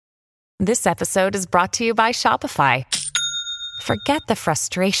This episode is brought to you by Shopify. Forget the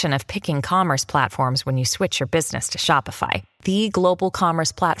frustration of picking commerce platforms when you switch your business to Shopify, the global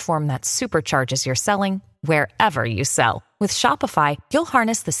commerce platform that supercharges your selling wherever you sell. With Shopify, you'll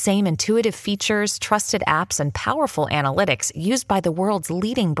harness the same intuitive features, trusted apps, and powerful analytics used by the world's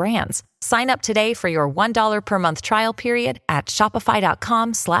leading brands. Sign up today for your $1 per month trial period at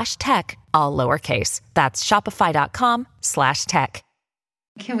shopify.com/tech, all lowercase. That's shopify.com/tech.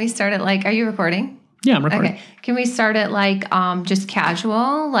 Can we start it are you recording? Yeah, I'm recording. Okay. Can we start it just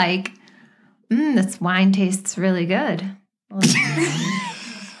casual? This wine tastes really good.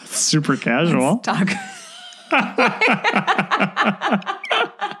 Super casual. Let's talk.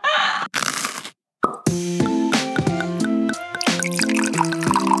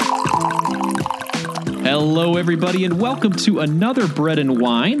 Hello, everybody, and welcome to another Bread and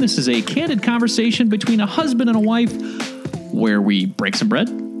Wine. This is a candid conversation between a husband and a wife where we break some bread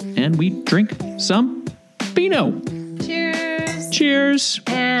and we drink some vino. Cheers. Cheers.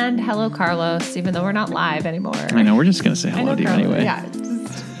 And hello, Carlos, even though we're not live anymore. I know, we're just going to say hello to you Carlos, anyway. Yeah.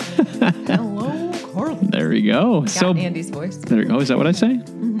 Hello, Carlos. There you go. Got Andy's voice. There you go. Is that what I say?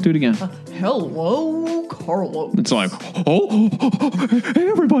 Mm-hmm. Do it again. Hello, Carlos. It's like, hey,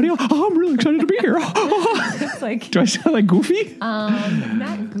 everybody. I'm really excited to be here. It's like, do I sound like Goofy?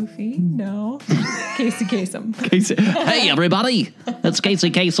 Not Goofy, no. Casey Kasem. Hey, everybody. It's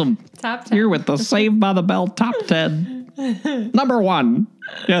Casey Kasem. Top 10. Here with the Saved by the Bell Top 10. Number 1.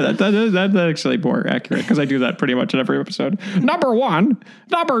 Yeah, that's actually more accurate because I do that pretty much in every episode. Number 1,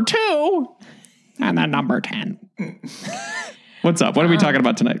 number 2, and then number 10. What's up? What are we talking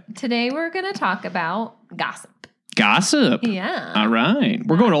about tonight? Today we're going to talk about gossip. Gossip? Yeah. All right.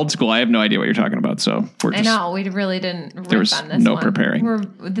 We're going old school. I have no idea what you're talking about, so we're just... I know. We really didn't riff there was on this no one.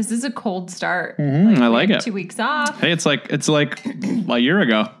 preparing. This is a cold start. I like it. 2 weeks off. Hey, it's like a year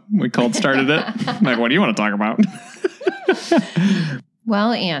ago we cold started it. I'm like, what do you want to talk about?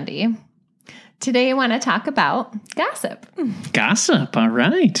 Well, Andy, today I want to talk about gossip. Gossip. All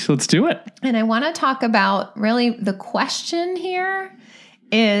right. Let's do it. And I want to talk about really the question here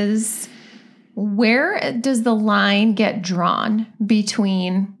is, where does the line get drawn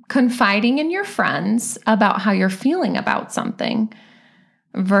between confiding in your friends about how you're feeling about something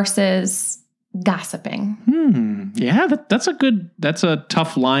versus gossiping? Yeah, that's a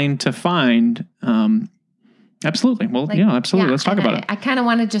tough line to find. Absolutely. Well, yeah, absolutely. Let's talk about it. I kind of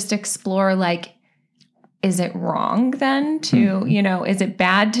want to just explore, is it wrong then to, is it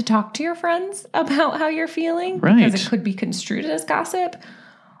bad to talk to your friends about how you're feeling? Right. Because it could be construed as gossip.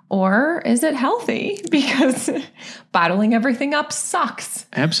 Or is it healthy? Because bottling everything up sucks.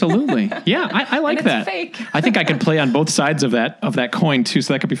 Absolutely. Yeah, I like and it's that. Fake. I think I could play on both sides of that coin too,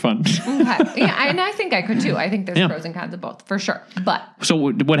 so that could be fun. Okay. Yeah, and I think I could too. I think there's pros and cons of both, for sure. But so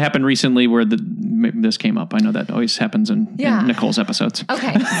what happened recently where this came up? I know that always happens in Nicole's episodes.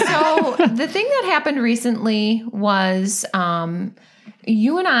 Okay. So the thing that happened recently was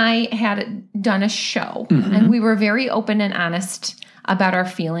you and I had done a show, and we were very open and honest about our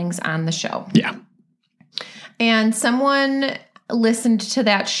feelings on the show. Yeah. And someone listened to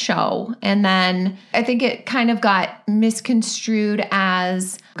that show, and then I think it kind of got misconstrued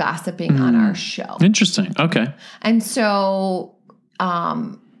as gossiping on our show. Interesting. Okay. And so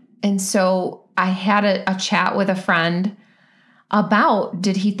I had a chat with a friend about,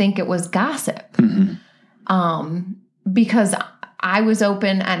 did he think it was gossip? Because I was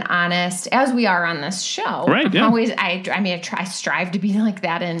open and honest, as we are on this show. Right, yeah. I strive to be like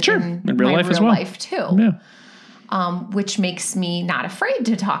that in real life as well. Life too. Yeah. Which makes me not afraid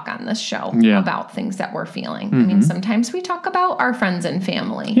to talk on this show about things that we're feeling. I mean, sometimes we talk about our friends and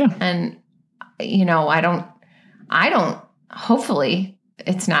family. Yeah. And, I don't, hopefully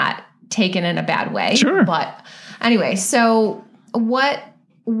it's not taken in a bad way. Sure. But anyway, so what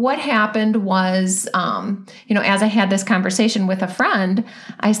happened was, as I had this conversation with a friend,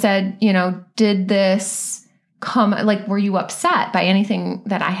 I said, did this come, were you upset by anything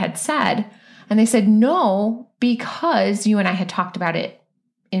that I had said? And they said, no, because you and I had talked about it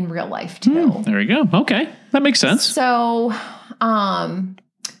in real life too. There you go. Okay. That makes sense. So,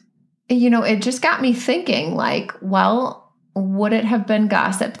 it just got me thinking, well, would it have been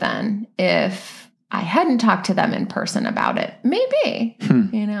gossip then if I hadn't talked to them in person about it? Maybe,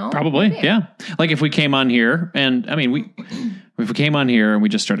 Probably. Maybe. Yeah. Like if we came on here and if we came on here and we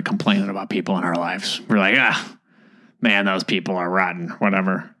just started complaining about people in our lives, we're like, man, those people are rotten,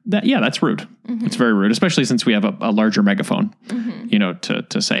 whatever. That's rude. It's very rude, especially since we have a larger megaphone,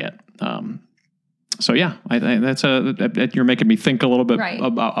 to say it. So yeah, that's you're making me think a little bit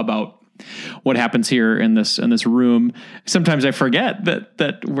about what happens here in this room. Sometimes I forget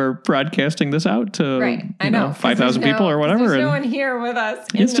that we're broadcasting this out to I know 5,000 people or whatever. There's no one here with us.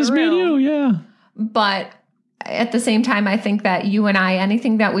 It's just me and you, yeah. But at the same time, I think that you and I,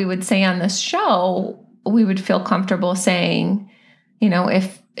 anything that we would say on this show, we would feel comfortable saying,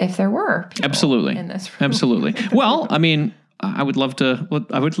 if there were people absolutely in this room. Absolutely. Well, I mean, I would love to.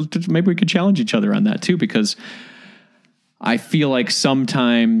 Maybe we could challenge each other on that too, because I feel like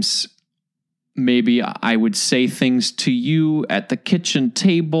sometimes maybe I would say things to you at the kitchen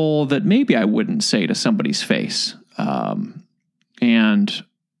table that maybe I wouldn't say to somebody's face. And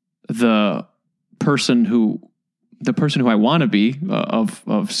the person who I want to be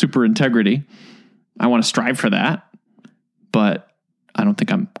of super integrity, I want to strive for that, but I don't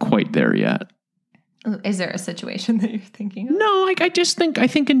think I'm quite there yet. Is there a situation that you're thinking of? No, I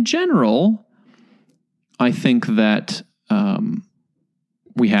think in general, I think that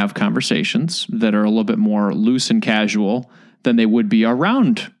we have conversations that are a little bit more loose and casual than they would be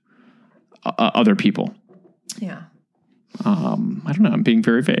around other people. Yeah. I don't know. I'm being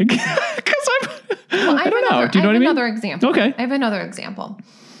very vague because I don't know. Do you know what I mean? Another example. Okay. I have another example.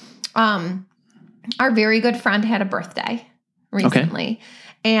 Our very good friend had a birthday recently. Okay.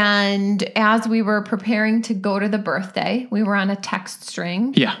 And as we were preparing to go to the birthday, we were on a text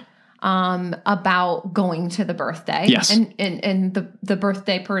string. Yeah. About going to the birthday. Yes. And the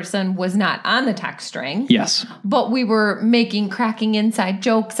birthday person was not on the text string. Yes. But we were cracking inside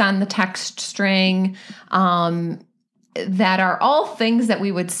jokes on the text string that are all things that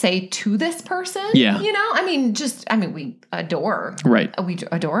we would say to this person. Yeah. We adore. Right. We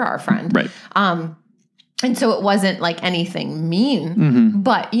adore our friend. Right. And so it wasn't like anything mean,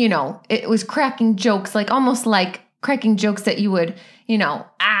 but it was cracking jokes, like almost like cracking jokes that you would,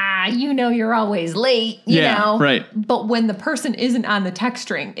 you're always late, you know. Right. But when the person isn't on the text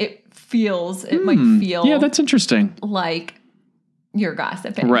string, it might feel. Yeah, that's interesting. Like you're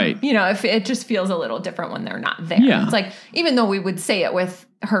gossiping. Right. If it just feels a little different when they're not there. Yeah. It's like, even though we would say it with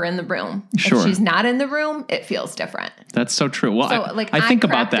her in the room, sure. if she's not in the room, it feels different. That's so true. Well, so, I think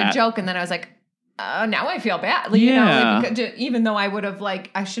about that. A joke and then I was like, now I feel bad. Even though I would have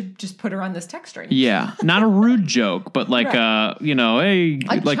I should just put her on this text string. Yeah. Not a rude joke, but like, right.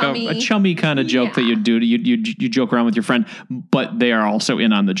 a chummy kind of joke that you do. You joke around with your friend, but they are also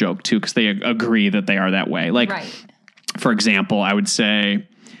in on the joke too, because they agree that they are that way. Like, right. For example, I would say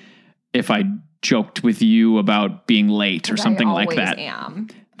if I joked with you about being late or something like that,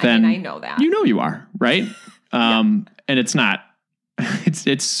 then I know that. You are, right? And it's not.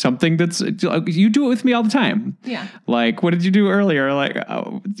 It's something that's, you do it with me all the time. Yeah. Like, what did you do earlier? Like,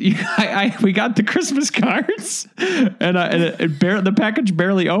 we got the Christmas cards and the package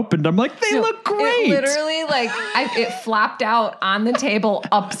barely opened. I'm like, they look great. It literally, it flopped out on the table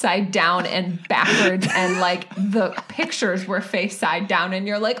upside down and backwards, and the pictures were face side down, and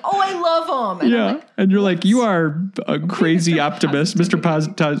you're like, oh, I love them. And and you're like, you are a crazy optimist, Mr.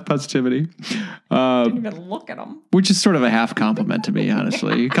 Positivity. Didn't even look at them. Which is sort of a half compliment to me,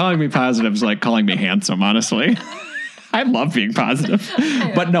 honestly. Calling me positive is like calling me handsome, honestly. I love being positive.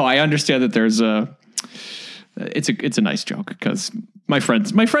 But no, I understand that there's it's a nice joke, because my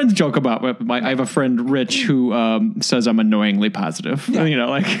friends joke about I have a friend, Rich, who says I'm annoyingly positive.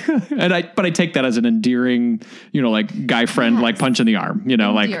 Yeah. But I take that as an endearing, guy friend, like punch in the arm,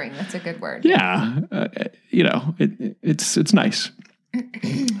 endearing, that's a good word. Yeah. It's nice.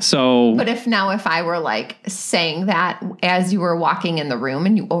 So, but if I were saying that as you were walking in the room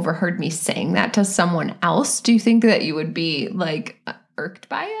and you overheard me saying that to someone else, do you think that you would be irked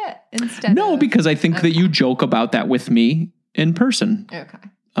by it instead? No, because I think that you joke about that with me in person. Okay.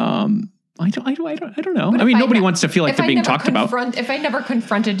 I don't know. I mean, nobody wants to feel like they're being talked about. If I never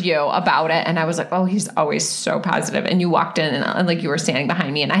confronted you about it and I was like, oh, he's always so positive, and you walked in and you were standing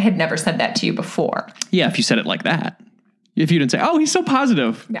behind me and I had never said that to you before. Yeah, if you said it like that. If you didn't say, oh, he's so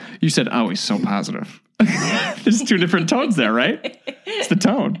positive. Yeah. You said, oh, he's so positive. There's two different tones there, right? It's the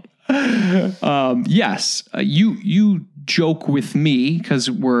tone. Yes. You joke with me because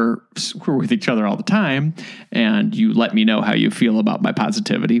we're with each other all the time, and you let me know how you feel about my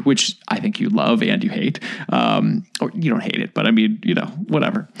positivity, which I think you love and you hate. Or you don't hate it, but I mean,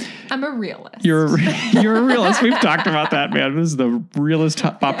 whatever. I'm a realist. You're a realist. We've talked about that, man. This is the realist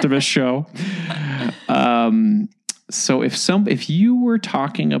optimist show. So if you were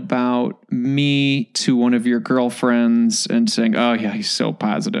talking about me to one of your girlfriends and saying, oh yeah, he's so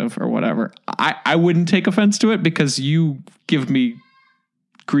positive or whatever, I wouldn't take offense to it, because you give me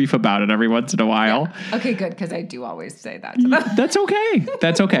grief about it every once in a while. Yeah. Okay, good. Because I do always say that to them. That's okay.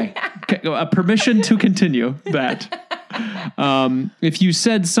 That's okay. Permission to continue that. If you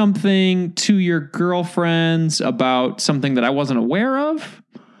said something to your girlfriends about something that I wasn't aware of,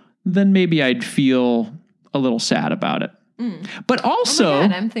 then maybe I'd feel a little sad about it. But also, oh my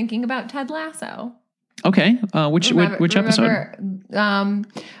God, I'm thinking about Ted Lasso. Okay, which episode?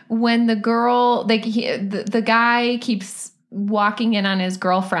 When the girl, the guy keeps walking in on his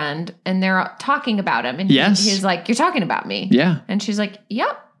girlfriend, and they're talking about him, and he's like, "You're talking about me." Yeah, and she's like,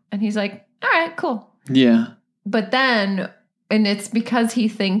 "Yep," and he's like, "All right, cool." Yeah, but then, and it's because he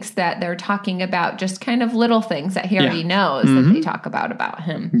thinks that they're talking about just kind of little things that he already knows that they talk about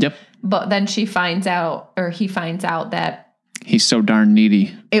him. Yep. But then he finds out that he's so darn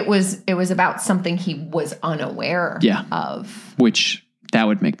needy. It was about something he was unaware of. Which that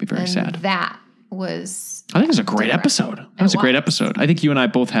would make me very sad. That was I think it was a great episode. That was a great episode. I think you and I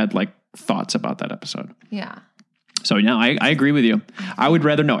both had like thoughts about that episode. Yeah. So yeah, I agree with you. I would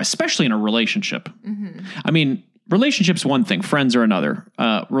rather know, especially in a relationship. Mm-hmm. I mean, relationship's one thing, friends are another.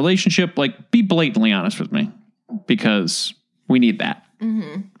 Relationship, like, be blatantly honest with me, because we need that.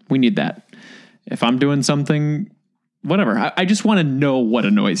 Mm-hmm. We need that. If I'm doing something, whatever, I just want to know what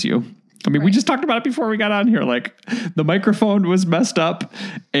annoys you. I mean, we just talked about it before we got on here. Like, the microphone was messed up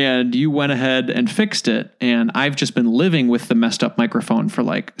and you went ahead and fixed it. And I've just been living with the messed up microphone for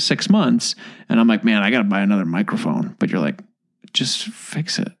like 6 months. And I'm like, man, I got to buy another microphone. But you're like, just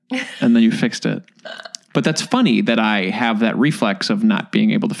fix it. And then you fixed it. But that's funny that I have that reflex of not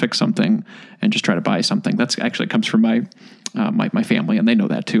being able to fix something and just try to buy something. That's actually comes from my family, and they know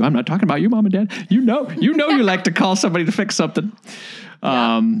that too. I'm not talking about you, Mom and Dad. You know you like to call somebody to fix something.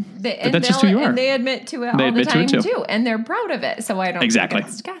 But that's just who you are. And they admit to it all the time too. And they're proud of it. So I don't think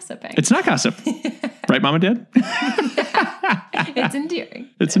it's gossiping. It's not gossip. Right, Mom and Dad? It's endearing.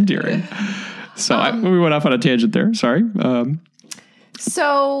 It's endearing. So we went off on a tangent there. Sorry.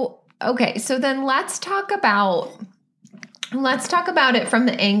 Okay, so then let's talk about it from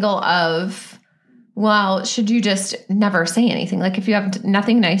the angle of, well, should you just never say anything? Like, if you have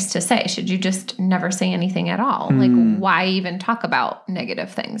nothing nice to say, should you just never say anything at all? Like, why even talk about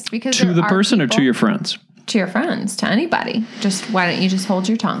negative things? Because to the person or to your friends? To your friends, to anybody. Just, why don't you just hold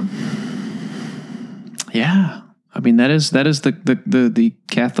your tongue? Yeah. I mean, that is the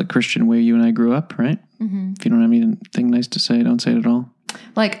Catholic Christian way you and I grew up, right? Mm-hmm. If you don't have anything nice to say, don't say it at all.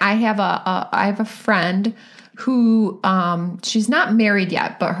 Like, I have a friend who, she's not married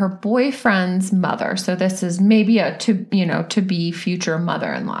yet, but her boyfriend's mother. So this is maybe to be future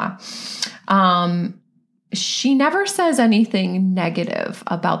mother-in-law. She never says anything negative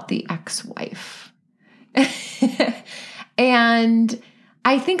about the ex-wife. And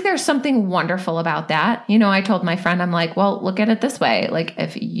I think there's something wonderful about that. You know, I told my friend, I'm like, well, look at it this way. Like,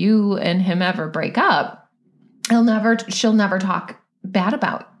 if you and him ever break up, she'll never talk bad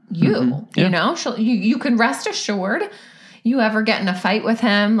about you. Mm-hmm. Yeah. You know, you can rest assured, you ever get in a fight with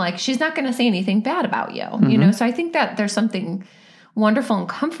him, like, she's not going to say anything bad about you. Mm-hmm. You know, so I think that there's something wonderful and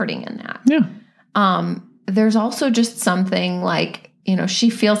comforting in that. Yeah. There's also just something like, you know,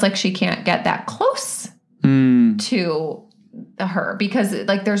 she feels like she can't get that close to her because,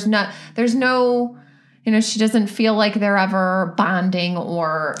 like, there's no, you know, she doesn't feel like they're ever bonding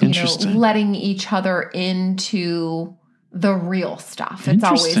or, you know, letting each other into the real stuff. It's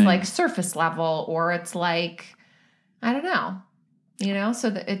always like surface level, or it's like, I don't know, you know, so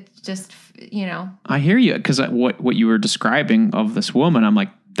that it's just, you know. I hear you. Cause what you were describing of this woman, I'm like,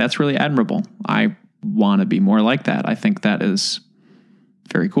 that's really admirable. I want to be more like that. I think that is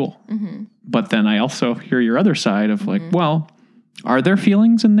very cool. Mm-hmm. But then I also hear your other side of like, well, are there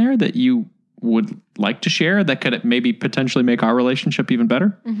feelings in there that you would like to share that could maybe potentially make our relationship even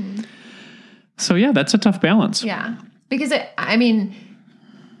better? Mm-hmm. So yeah, that's a tough balance. Yeah. Because it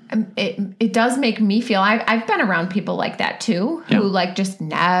does make me feel, I've been around people like that too, who like just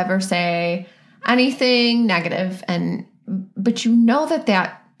never say anything negative. But you know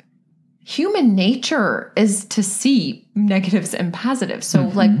that human nature is to see negatives and positives. So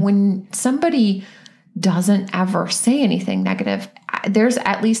like when somebody doesn't ever say anything negative, there's,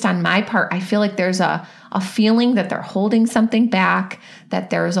 at least on my part, I feel like there's a feeling that they're holding something back, that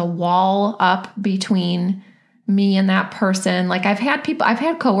there's a wall up between me and that person. Like, I've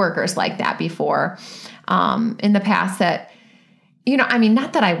had coworkers like that before, in the past that, you know, I mean,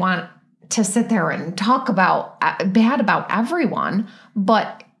 not that I want to sit there and talk bad about everyone,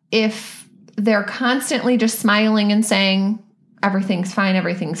 but if they're constantly just smiling and saying, everything's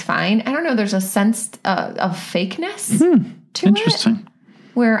fine, I don't know, there's a sense of fakeness to Interesting. It,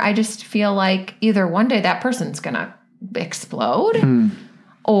 where I just feel like either one day that person's going to explode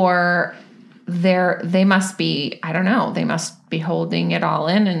or they must be, I don't know, they must be holding it all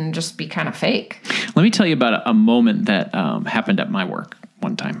in and just be kind of fake. Let me tell you about a moment that happened at my work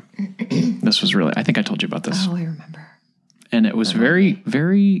one time. This was really, I think I told you about this. Oh, I remember. And it was very,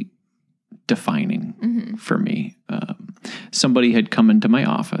 very defining for me. Somebody had come into my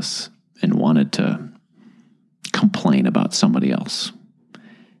office and wanted to complain about somebody else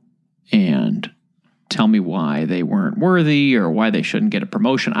and tell me why they weren't worthy or why they shouldn't get a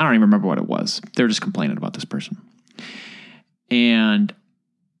promotion. I don't even remember what it was. They were just complaining about this person. And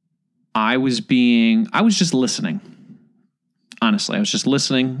I was just listening. Honestly, I was just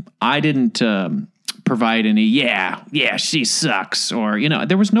listening. I didn't provide any, yeah, she sucks. Or,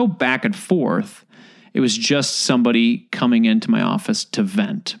 there was no back and forth. It was just somebody coming into my office to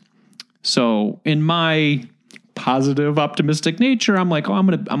vent. So in my positive, optimistic nature, I'm like, I'm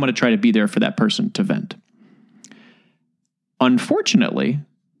gonna try to be there for that person to vent. Unfortunately,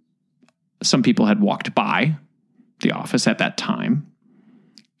 some people had walked by the office at that time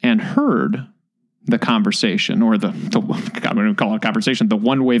and heard the conversation, or I'm going to call it a conversation, the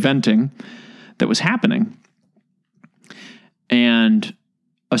one-way venting that was happening, and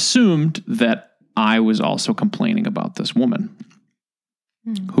assumed that I was also complaining about this woman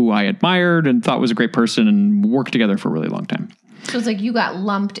who I admired and thought was a great person and worked together for a really long time. So it's like you got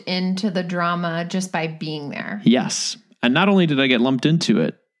lumped into the drama just by being there. Yes. And not only did I get lumped into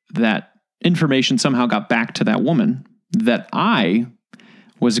it, that information somehow got back to that woman that I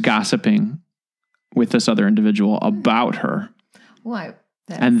was gossiping with this other individual about her. Why?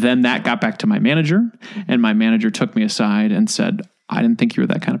 And then that got back to my manager, and my manager took me aside and said, I didn't think you were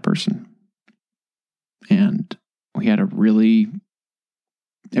that kind of person. And we had it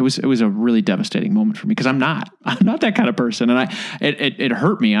was a really devastating moment for me, because I'm not that kind of person. And it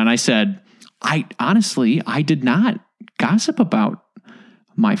hurt me. And I said, I did not gossip about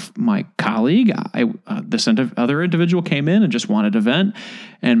my colleague. This other individual came in and just wanted to vent,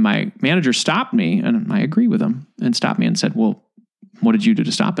 and my manager stopped me, and I agree with him, and stopped me and said, well, what did you do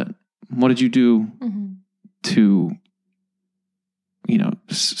to stop it? What did you do to,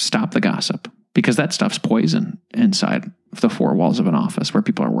 stop the gossip? Because that stuff's poison inside the four walls of an office where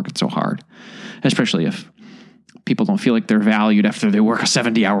people are working so hard, especially if people don't feel like they're valued after they work a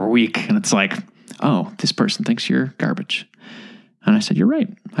 70-hour week. And it's like, oh, this person thinks you're garbage. And I said, you're right.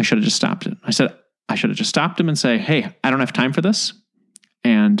 I should have just stopped it. I said, I should have just stopped him and say, hey, I don't have time for this.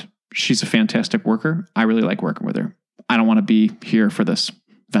 And she's a fantastic worker. I really like working with her. I don't want to be here for this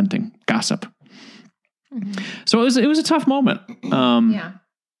venting gossip. So it was a tough moment. Yeah.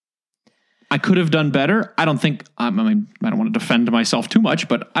 I could have done better. I don't think, I don't want to defend myself too much,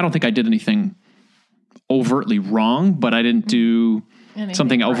 but I don't think I did anything overtly wrong, but I didn't do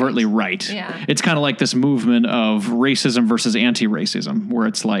something overtly right. Yeah. It's kind of like this movement of racism versus anti-racism, where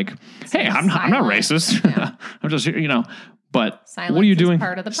it's like, hey, I'm not racist. Yeah. I'm just, but silence what are you doing?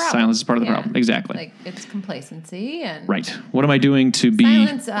 Part of the problem. Silence is part of the problem. Exactly. Like, it's complacency and right. What am I doing to be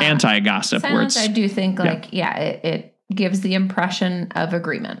anti-gossip? Silence, I do think it gives the impression of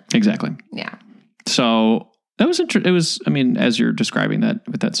agreement. Exactly. Yeah. So that was it was, as you're describing that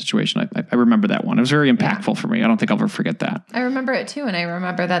with that situation, I remember that one. It was very impactful for me. I don't think I'll ever forget that. I remember it too. And I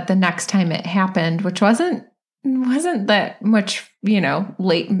remember that the next time it happened, which wasn't that much,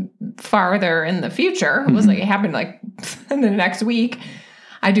 farther in the future. It was like, it happened like in the next week.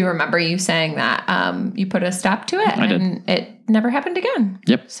 I do remember you saying that you put a stop to it, and it never happened again.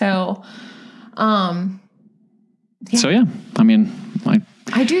 Yep. So, yeah. So yeah,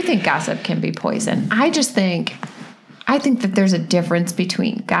 I do think gossip can be poison. I think that there's a difference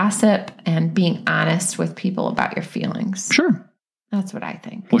between gossip and being honest with people about your feelings. Sure. That's what I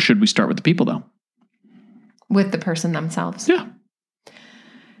think. Well, should we start with the people though? With the person themselves? Yeah.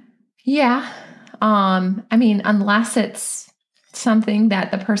 Yeah. Unless it's something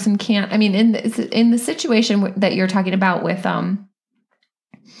that the person can't, in the situation that you're talking about with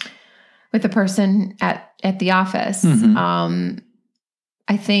the person at the office,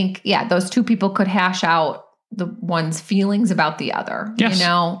 I think, those two people could hash out the one's feelings about the other, yes.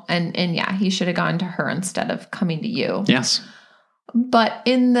 And he should have gone to her instead of coming to you. Yes. But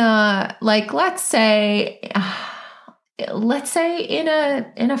in the, let's say in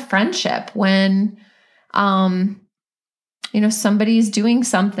a friendship when, somebody's doing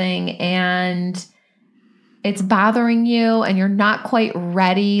something and it's bothering you and you're not quite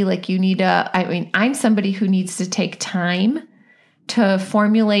ready. Like you need I'm somebody who needs to take time to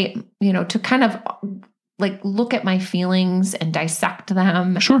formulate, to kind of look at my feelings and dissect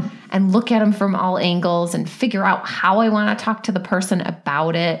them. Sure. And look at them from all angles and figure out how I want to talk to the person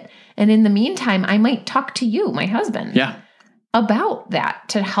about it. And in the meantime, I might talk to you, my husband. Yeah. about that,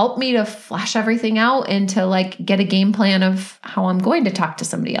 to help me to flesh everything out and to like get a game plan of how I'm going to talk to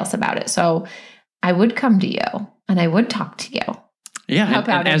somebody else about it. So I would come to you and I would talk to you. Yeah.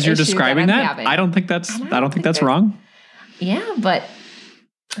 And as you're describing that, I don't think that's wrong. Yeah. But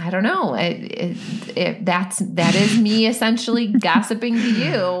I don't know. That is me essentially gossiping to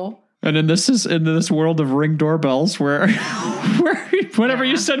you. And in this world of Ring doorbells where whatever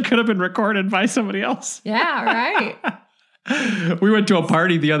you said could have been recorded by somebody else. Yeah, right. We went to a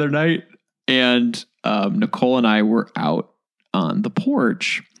party the other night, and Nicole and I were out on the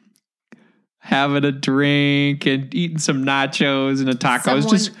porch having a drink and eating some nachos and a taco.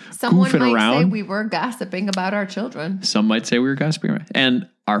 Someone goofing might around. say we were gossiping about our children. Some might say we were gossiping. And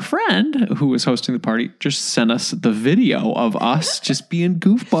our friend who was hosting the party just sent us the video of us just being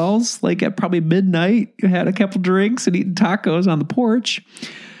goofballs, like at probably midnight. You had a couple drinks and eating tacos on the porch.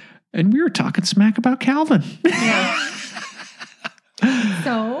 And we were talking smack about Calvin. Yeah.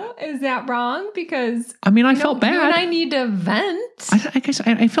 So is that wrong? Because I mean, I felt bad. You and I need to vent. I guess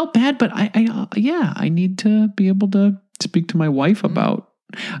I felt bad, but I need to be able to speak to my wife about.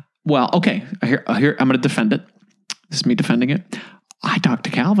 Well, okay, here I'm going to defend it. This is me defending it. I talk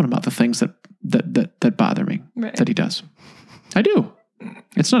to Calvin about the things that bother me that he does. I do.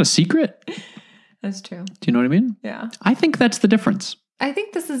 It's not a secret. That's true. Do you know what I mean? Yeah. I think that's the difference. I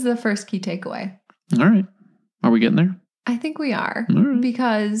think this is the first key takeaway. All right. Are we getting there? I think we are. All right.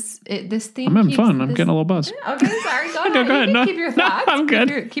 Because this theme I'm having fun. I'm getting a little buzz. Okay, sorry. Go ahead. No, go ahead. You can keep your thoughts. I'm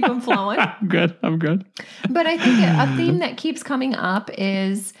good. Keep them flowing. I'm good. But I think a theme that keeps coming up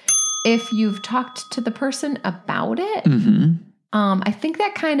is if you've talked to the person about it, I think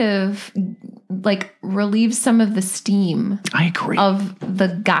that kind of like relieves some of the steam. I agree. Of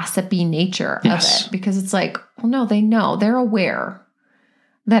the gossipy nature of it. Because it's like, well, no, they know. They're aware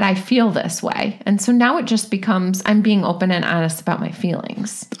that I feel this way. And so now it just becomes, I'm being open and honest about my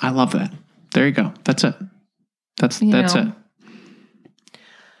feelings. I love that. There you go. That's it. That's it.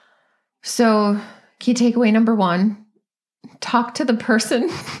 So key takeaway number 1, talk to the person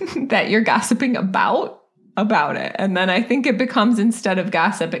that you're gossiping about it. And then I think it becomes, instead of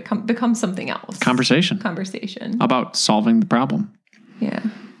gossip, it becomes something else. Conversation. About solving the problem. Yeah.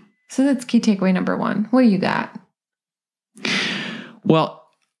 So that's key takeaway number 1. What do you got? Well,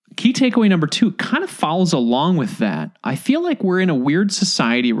 key takeaway number 2 kind of follows along with that. I feel like we're in a weird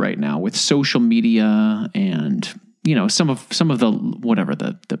society right now with social media and, you know, some of the, whatever,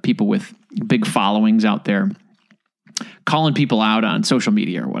 the people with big followings out there calling people out on social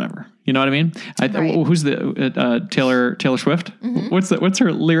media or whatever. You know what I mean? Right. Who's the Taylor Swift? Mm-hmm. What's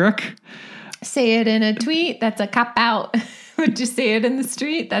her lyric? Say it in a tweet. That's a cop out. Would you say it in the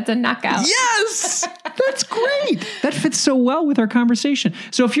street? That's a knockout. Yes, that's great. That fits so well with our conversation.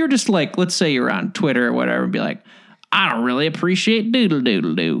 So if you're just like, let's say you're on Twitter or whatever, and be like, I don't really appreciate doodle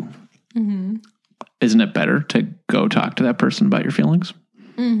doodle do. Mm-hmm. Isn't it better to go talk to that person about your feelings?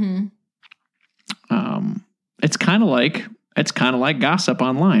 Mm-hmm. It's kind of like gossip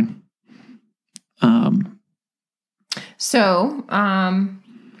online.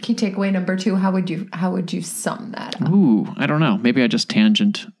 Key takeaway number 2, how would you sum that up? Ooh, I don't know. Maybe I just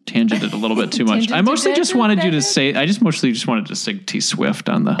tangented a little bit too much. I mostly just wanted you to say, mostly just wanted to sing T Swift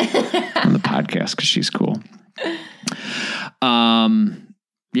on the podcast because she's cool.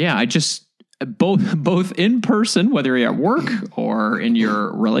 Yeah, I just, both in person, whether you're at work or in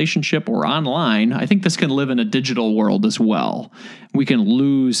your relationship or online, I think this can live in a digital world as well. We can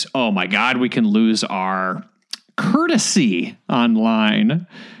lose our courtesy online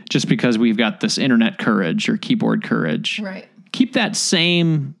just because we've got this internet courage or keyboard courage. Right. Keep that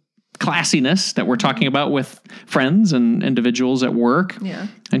same classiness that we're talking about with friends and individuals at work. Yeah.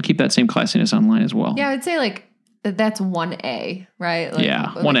 And keep that same classiness online as well. Yeah, I'd say like that's 1A, right? Like,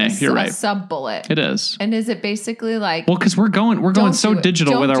 yeah, 1A. You're right. A sub bullet. It is. And is it basically like? Well, because we're going so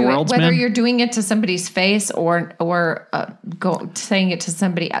digital with our worlds, whether man. you're doing it to somebody's face or saying it to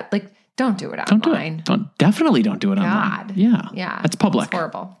somebody, like, don't do it online. Definitely don't do it online. Yeah. That's public. It's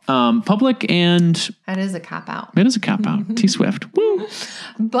horrible. Public, and that is a cop out. It is a cop out. T Swift. Woo.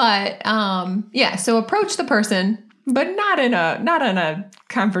 But so approach the person, but not in a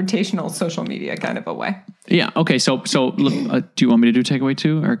confrontational social media kind of a way. Yeah. Okay. So look, do you want me to do takeaway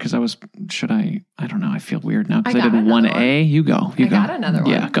 2, or because I don't know. I feel weird now because I did 1A. You go. I got another one.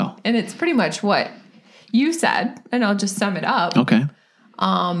 Yeah. Go. And it's pretty much what you said, and I'll just sum it up. Okay.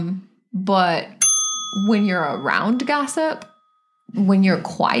 But when you're around gossip, when you're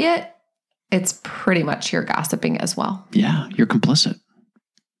quiet, it's pretty much you're gossiping as well. Yeah, you're complicit.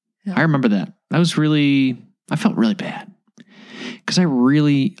 Yeah. I remember that. I felt really bad because I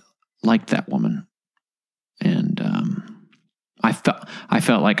really liked that woman. And I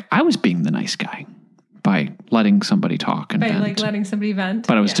felt like I was being the nice guy by letting somebody talk and By vent. like letting somebody vent.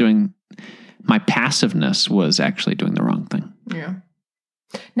 But I was doing, my passiveness was actually doing the wrong thing. Yeah.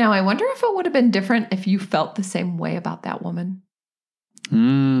 Now, I wonder if it would have been different if you felt the same way about that woman.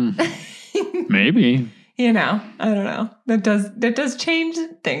 Maybe. You know, I don't know. That does change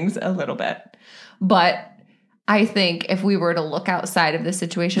things a little bit. But I think if we were to look outside of the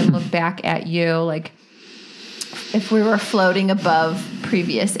situation, look back at you, like if we were floating above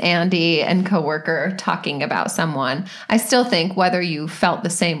previous Andy and coworker talking about someone, I still think whether you felt the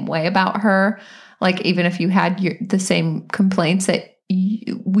same way about her, like even if you had the same complaints, that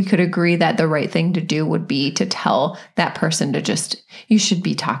we could agree that the right thing to do would be to tell that person to just, you should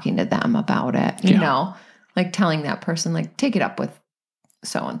be talking to them about it, you know, like telling that person, like, take it up with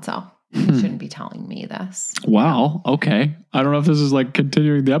so-and-so. You shouldn't be telling me this. Wow. Okay. I don't know if this is like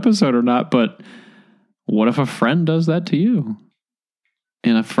continuing the episode or not, but what if a friend does that to you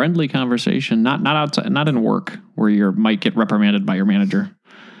in a friendly conversation, not outside, not in work where you might get reprimanded by your manager?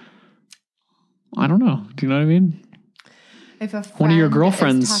 I don't know. Do you know what I mean? If a one of your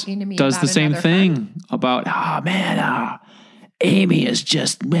girlfriends does the same thing about, Amy is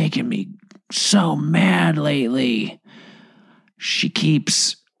just making me so mad lately. She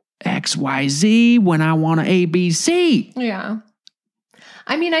keeps XYZ when I want an ABC. Yeah.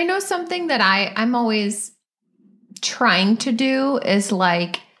 I mean, I know something that I'm always trying to do is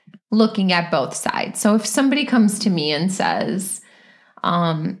like looking at both sides. So if somebody comes to me and says,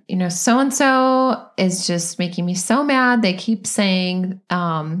 so-and-so is just making me so mad. They keep saying,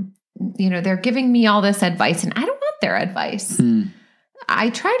 they're giving me all this advice and I don't want their advice.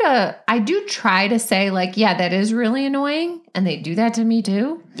 I do try to say like, yeah, that is really annoying. And they do that to me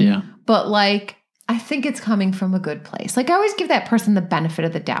too. Yeah. But like, I think it's coming from a good place. Like I always give that person the benefit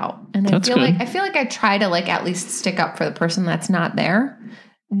of the doubt. And I feel like I try to like at least stick up for the person that's not there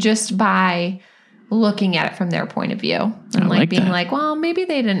just by looking at it from their point of view and like being that. Like, well, maybe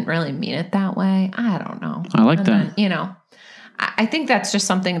they didn't really mean it that way. I don't know. I like that. Then, I think that's just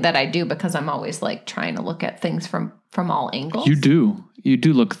something that I do because I'm always like trying to look at things from all angles. You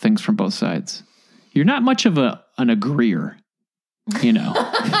do look at things from both sides. You're not much of an agreeer,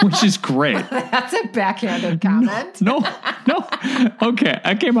 which is great. That's a backhanded comment. No. Okay,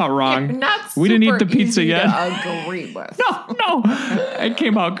 I came out wrong. We didn't eat the pizza yet. To agree with. No, I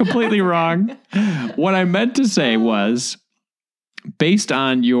came out completely wrong. What I meant to say was, based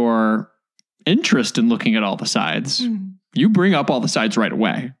on your interest in looking at all the sides, you bring up all the sides right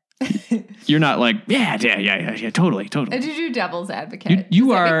away. You're not like, yeah, totally. Did you do devil's advocate?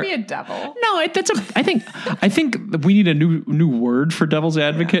 You are. Make me a devil. No, I think we need a new word for devil's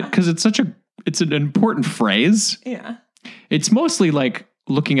advocate because it's an important phrase. Yeah. It's mostly like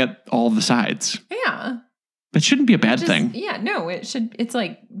looking at all the sides. Yeah. It shouldn't be a bad thing. Yeah, no, it's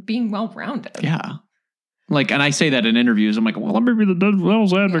like being well-rounded. Yeah. Like, and I say that in interviews. I'm like, well, let me be the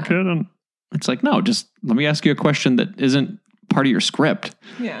devil's advocate. Yeah. And it's like, no, just let me ask you a question that isn't part of your script.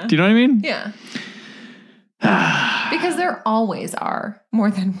 Yeah. Do you know what I mean? Yeah. Because there always are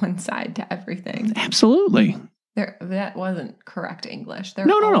more than one side to everything. Absolutely. That wasn't correct English. There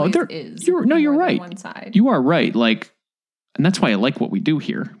no. There is. You're right. One side. You are right. Like, and that's why I like what we do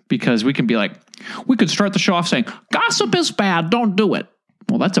here, because we can be like, we could start the show off saying, gossip is bad, don't do it.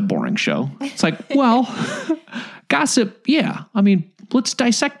 Well, that's a boring show. It's like, well, gossip, yeah. I mean, let's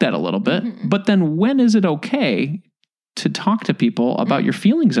dissect that a little bit. Mm-hmm. But then when is it okay to talk to people about your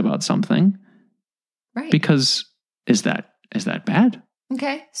feelings about something? Right. Because is that bad?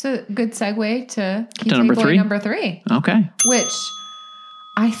 Okay. So good segue to number three. Number 3. Okay. Which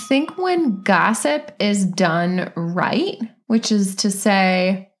I think when gossip is done right, which is to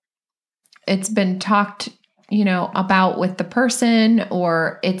say it's been talked, about with the person,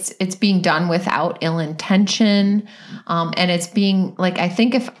 or it's being done without ill intention. And it's being like, I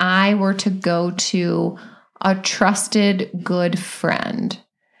think if I were to go to a trusted, good friend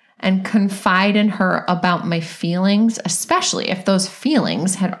and confide in her about my feelings, especially if those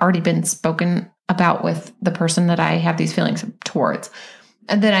feelings had already been spoken about with the person that I have these feelings towards,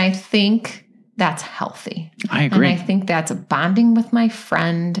 and then I think that's healthy. I agree. And I think that's bonding with my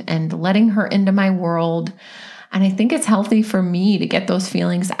friend and letting her into my world. And I think it's healthy for me to get those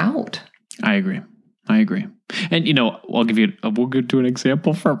feelings out. I agree. And, we'll do an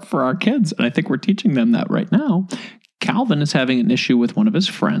example for our kids. And I think we're teaching them that right now. Calvin is having an issue with one of his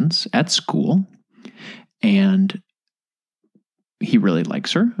friends at school. And he really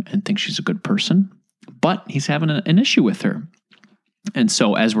likes her and thinks she's a good person. But he's having an issue with her. And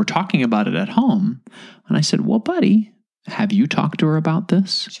so as we're talking about it at home, and I said, well, buddy, have you talked to her about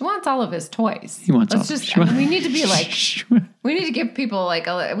this? She wants all of his toys. He wants we need to be like, We need to give people we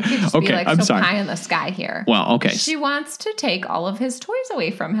could just Okay, be like I'm so sorry. pie in the sky here. Well, okay. She wants to take all of his toys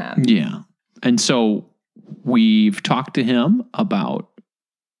away from him. Yeah. And so we've talked to him about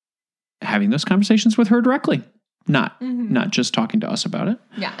having those conversations with her directly. Not just talking to us about it.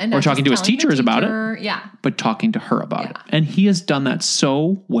 Yeah. And or not talking just to his telling the teachers about teacher. it. Yeah. But talking to her about it. Yeah. And he has done that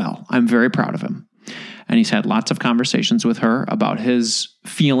so well. I'm very proud of him. And he's had lots of conversations with her about his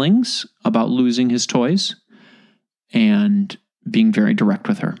feelings about losing his toys and being very direct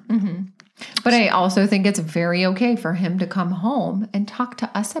with her. Mm-hmm. But I also think it's very okay for him to come home and talk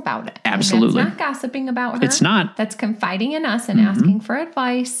to us about it. Absolutely. And that's not gossiping about her. It's not. That's confiding in us and asking for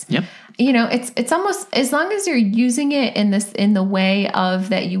advice. Yep. You know, it's almost, as long as you're using it in the way of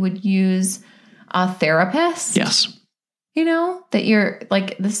that you would use a therapist. Yes. You know, that you're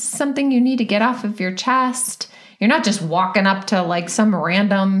like, this is something you need to get off of your chest. You're not just walking up to some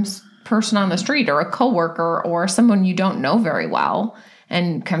random person on the street or a coworker or someone you don't know very well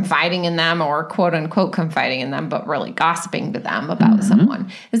and confiding in them, or quote unquote confiding in them, but really gossiping to them about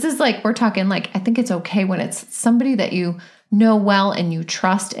someone. This is we're talking I think it's okay when it's somebody that you know well and you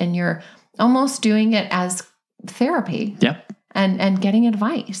trust, and you're almost doing it as therapy. Yep. And getting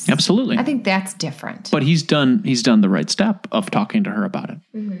advice. Absolutely. I think that's different. But he's done the right step of talking to her about it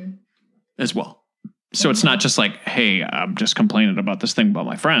as well. So it's not just hey, I'm just complaining about this thing about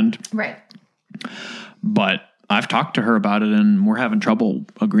my friend. Right. But I've talked to her about it and we're having trouble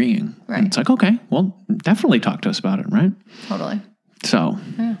agreeing. Right. And it's okay, well, definitely talk to us about it, right? Totally. So,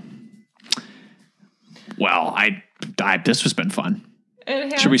 Yeah. well, this has been fun.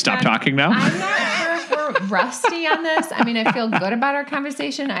 It has Should we stop been. talking now? I'm not sure if we're rusty on this. I mean, I feel good about our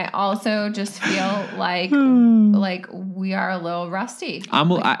conversation. I also just feel like we are a little rusty.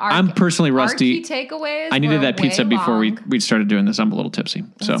 I'm personally rusty. Our key takeaways. I needed were that pizza way before long. we started doing this. I'm a little tipsy.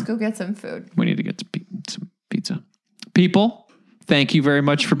 So Let's go get some food. we need to get some pizza. People, thank you very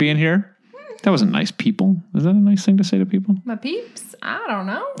much for being here. That wasn't nice, people. Is that a nice thing to say to people? My peeps. I don't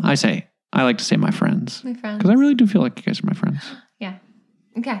know. I like to say my friends. My friends. Because I really do feel like you guys are my friends. Yeah.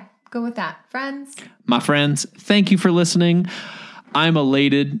 Okay. Go with that. Friends. My friends, thank you for listening. I'm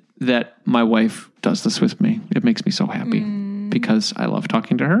elated that my wife does this with me. It makes me so happy because I love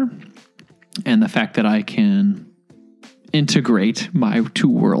talking to her. And the fact that I can integrate my two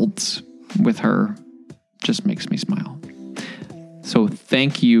worlds with her just makes me smile. So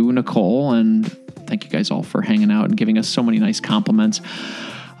thank you, Nicole, and thank you guys all for hanging out and giving us so many nice compliments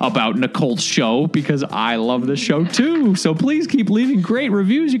about Nicole's show, because I love this show too. So please keep leaving great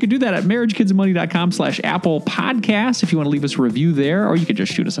reviews. You can do that at marriagekidsandmoney.com/Apple Podcasts if you want to leave us a review there, or you can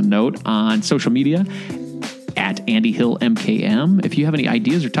just shoot us a note on social media at Andy Hill MKM. If you have any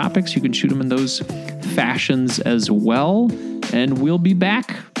ideas or topics, you can shoot them in those fashions as well. And we'll be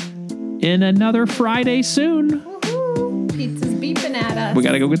back in another Friday soon. Woohoo. Pizza's beeping at us. We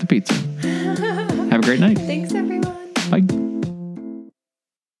got to go get the pizza. Have a great night. Thanks, everyone.